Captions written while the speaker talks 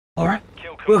Alright,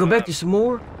 welcome back to some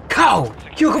more COD.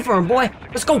 Kill confirmed, boy.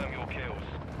 Let's go.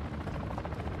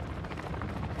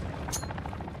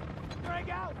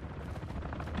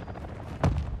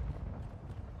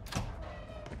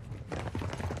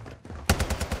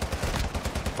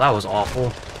 That was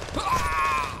awful.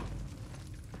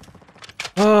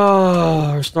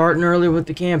 Oh, we're starting early with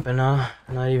the camping, huh?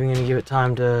 Not even gonna give it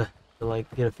time to like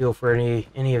get a feel for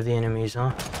any of the enemies,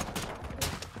 huh?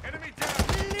 Enemy down.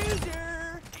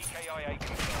 Loser. EKIA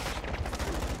confirmed.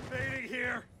 Fading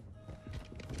here.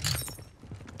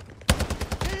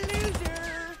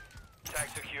 Loser. Tag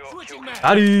secure. Switching map.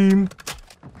 Got him.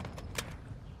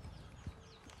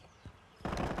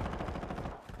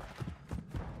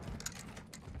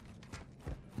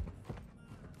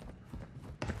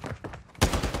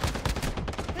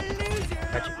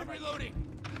 Gotcha. I'm reloading.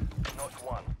 Not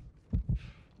one.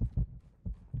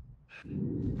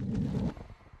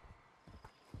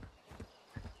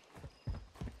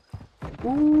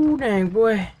 Ooh, dang,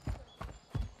 boy.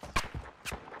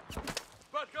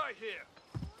 Bad guy here.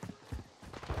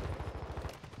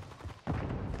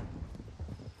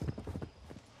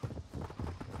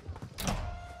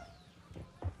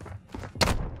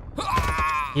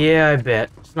 Yeah, I bet.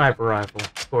 Sniper rifle,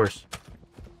 of course.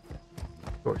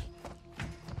 Of course.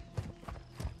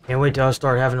 Can't wait till I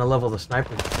start having to level the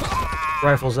sniper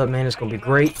rifles up, man. It's gonna be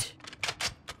great.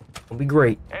 Gonna be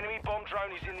great. Enemy bomb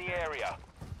drone is in the area.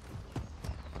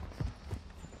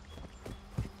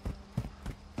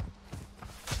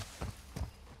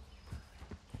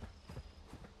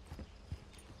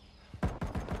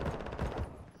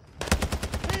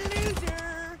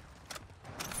 Loser.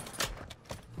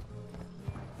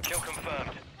 Kill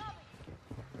confirmed.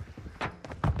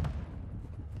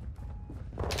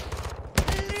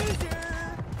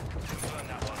 Confirm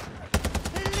that one.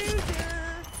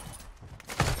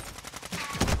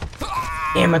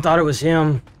 Damn, I thought it was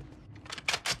him.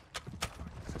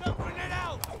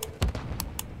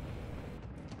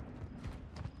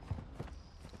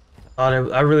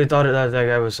 I really thought that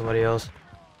guy was somebody else.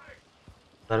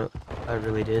 I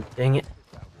really did. Dang it.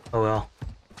 Oh well.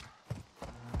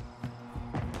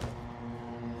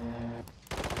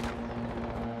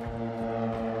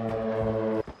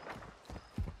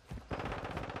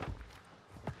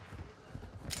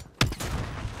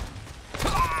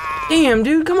 Damn,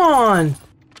 dude, come on!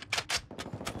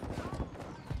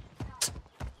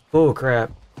 Oh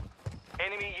crap.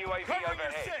 Enemy UAV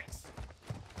overhead.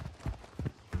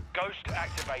 Ghost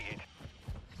activated.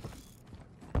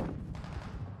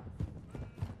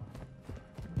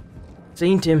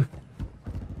 Seen him.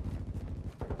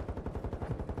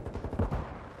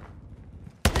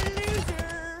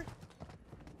 Loser.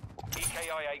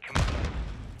 EKIA confirmed.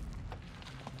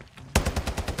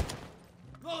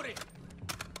 Loading.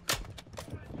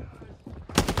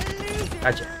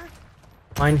 Gotcha.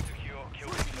 Fine. Secure. Kill.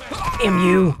 Damn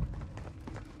you!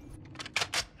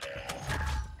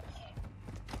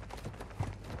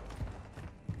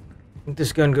 I think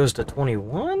this gun goes to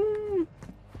 21?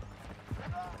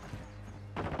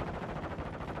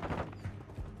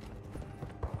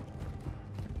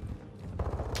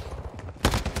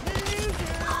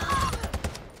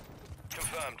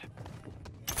 Confirmed.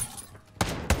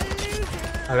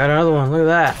 I got another one. Look at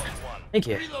that. Thank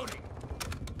you. Reloading.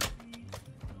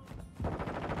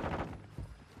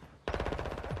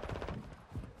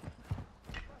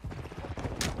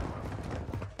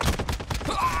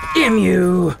 Damn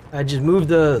you! I just moved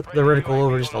the reticle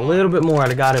over just a little bit more. I'd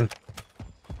have got him.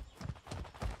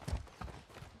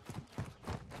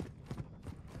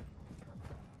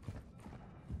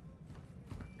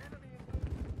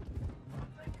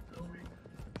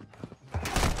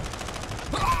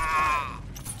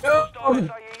 Hostile SAE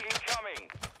incoming.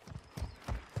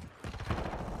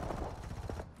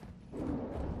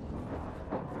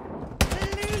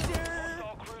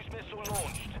 Hostile cruise missile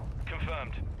launched.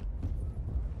 Confirmed.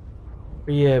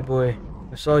 Where you at, boy?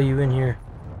 I saw you in here.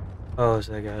 Oh, it's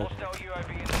that guy. Hostile UAV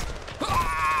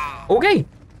in. Okay!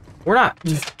 We're not.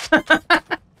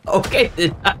 Okay,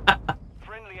 then.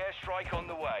 Friendly airstrike on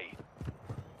the way.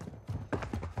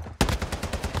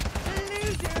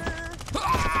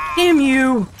 Damn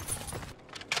you!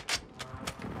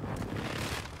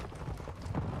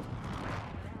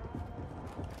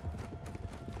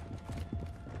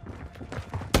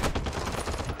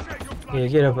 Yeah,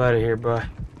 get up out of here, bro.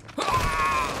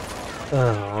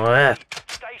 Oh,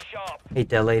 Stay sharp. hate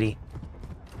that lady.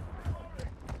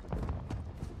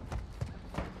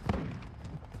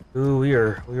 Ooh, we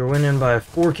are winning by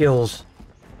 4 kills,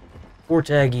 4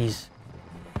 taggies.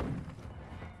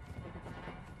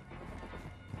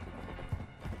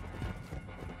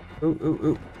 Ooh, ooh,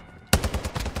 ooh.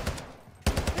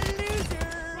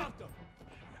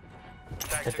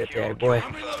 Hit that tag, boy.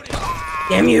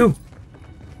 Damn you!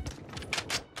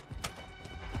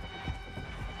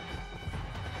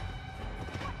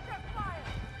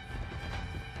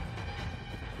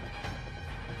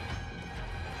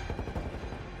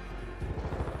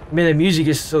 Man, the music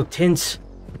is so tense.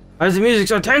 Why is the music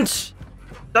so tense?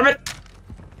 Stop it!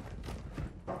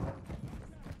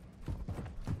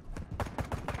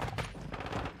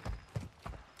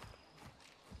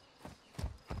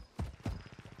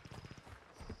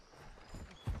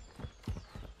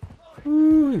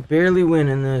 Ooh, we barely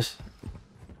winning this.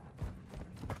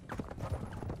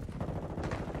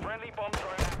 Friendly bomb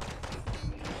drone.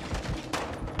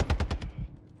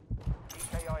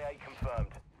 EKIA confirmed.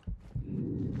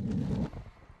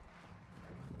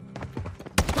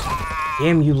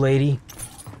 Damn you, lady.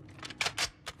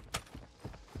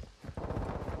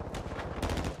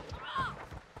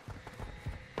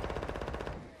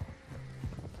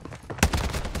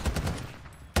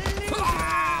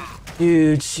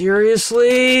 Dude,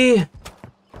 seriously?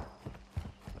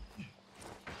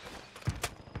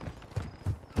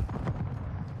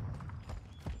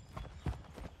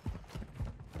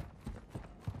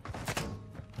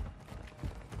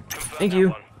 Thank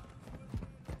you.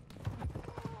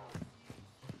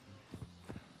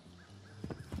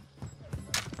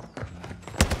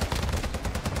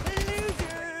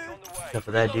 Enough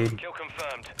of that, dude. Kill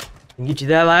confirmed. Didn't get you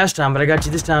that last time, but I got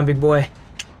you this time, big boy.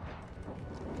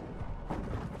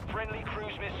 Friendly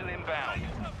cruise missile inbound.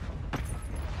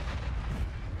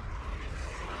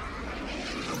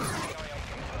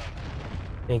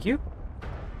 Thank you.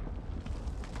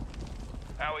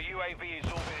 Our UAV is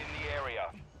orbiting the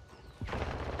area.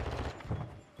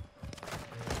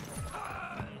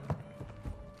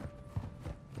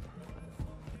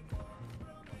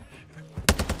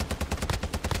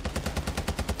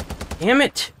 Damn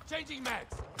it! Changing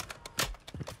mags.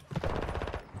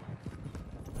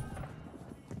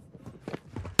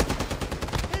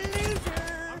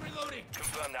 I'm reloading.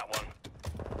 Confirm that one.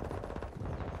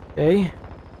 Okay.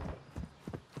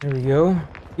 There we go.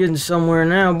 Getting somewhere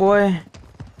now, boy.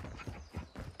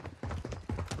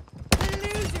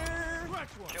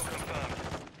 Kill confirmed.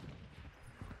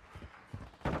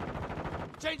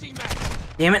 Changing mags.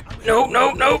 Damn it! Nope,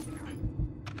 nope, nope!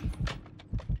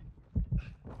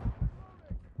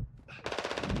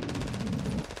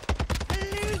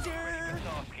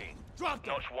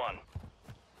 Notch 1.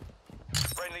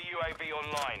 Friendly UAV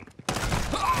online.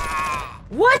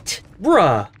 What?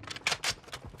 Bruh!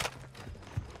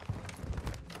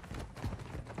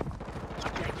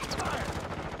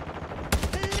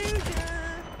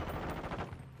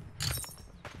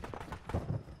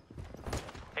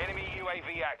 Enemy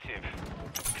UAV active.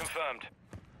 Confirmed.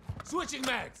 Switching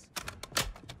mags.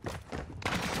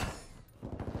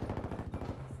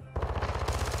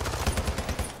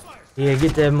 Yeah,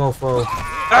 get that mofo.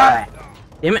 Ah!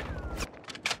 Damn it!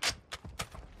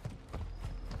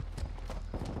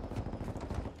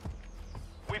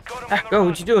 We've got him Ah, on the go, run.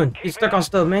 what you doing? Keep Get it stuck up. on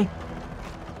stuff, man.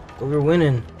 Go, we're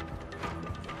winning.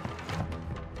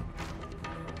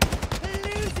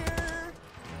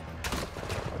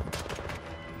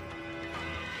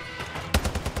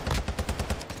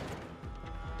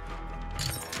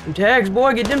 Them tags,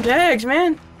 boy, get them tags,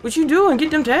 man. What you doing?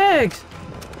 Get them tags.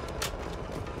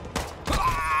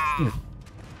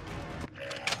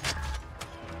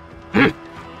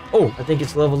 Oh, I think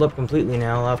it's leveled up completely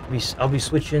now. I'll be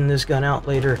switching this gun out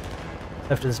later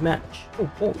after this match.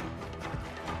 Oh, oh.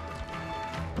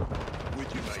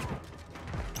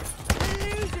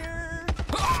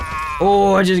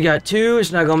 Oh, I just got two.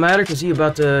 It's not gonna matter because he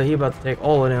about to take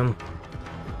all of them.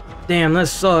 Damn, that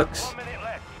sucks. 1 minute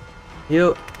left.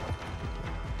 Yep.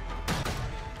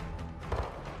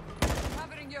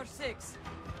 Covering your six.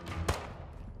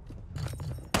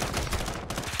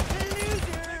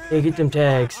 Hey, get them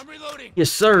tags. I'm reloading.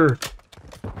 Yes, sir.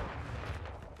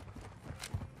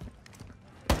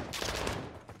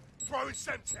 Throwing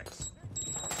Semtex.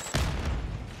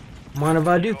 Mind if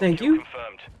I do? Thank Kill you.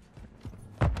 confirmed.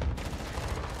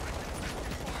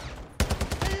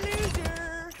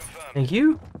 Confirmed. Thank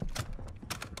you.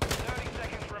 30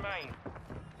 seconds remain.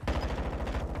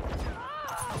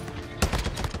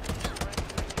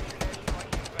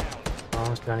 Oh, I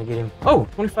was trying to get him. Oh,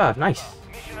 25. Nice.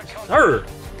 Mission accomplished. Sir.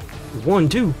 1,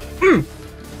 2.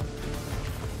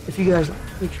 If you guys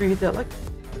like, make sure you hit that like.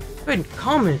 Go ahead and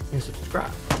comment and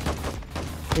subscribe.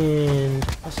 And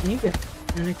I'll see you guys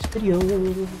in the next video.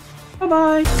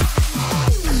 Bye-bye.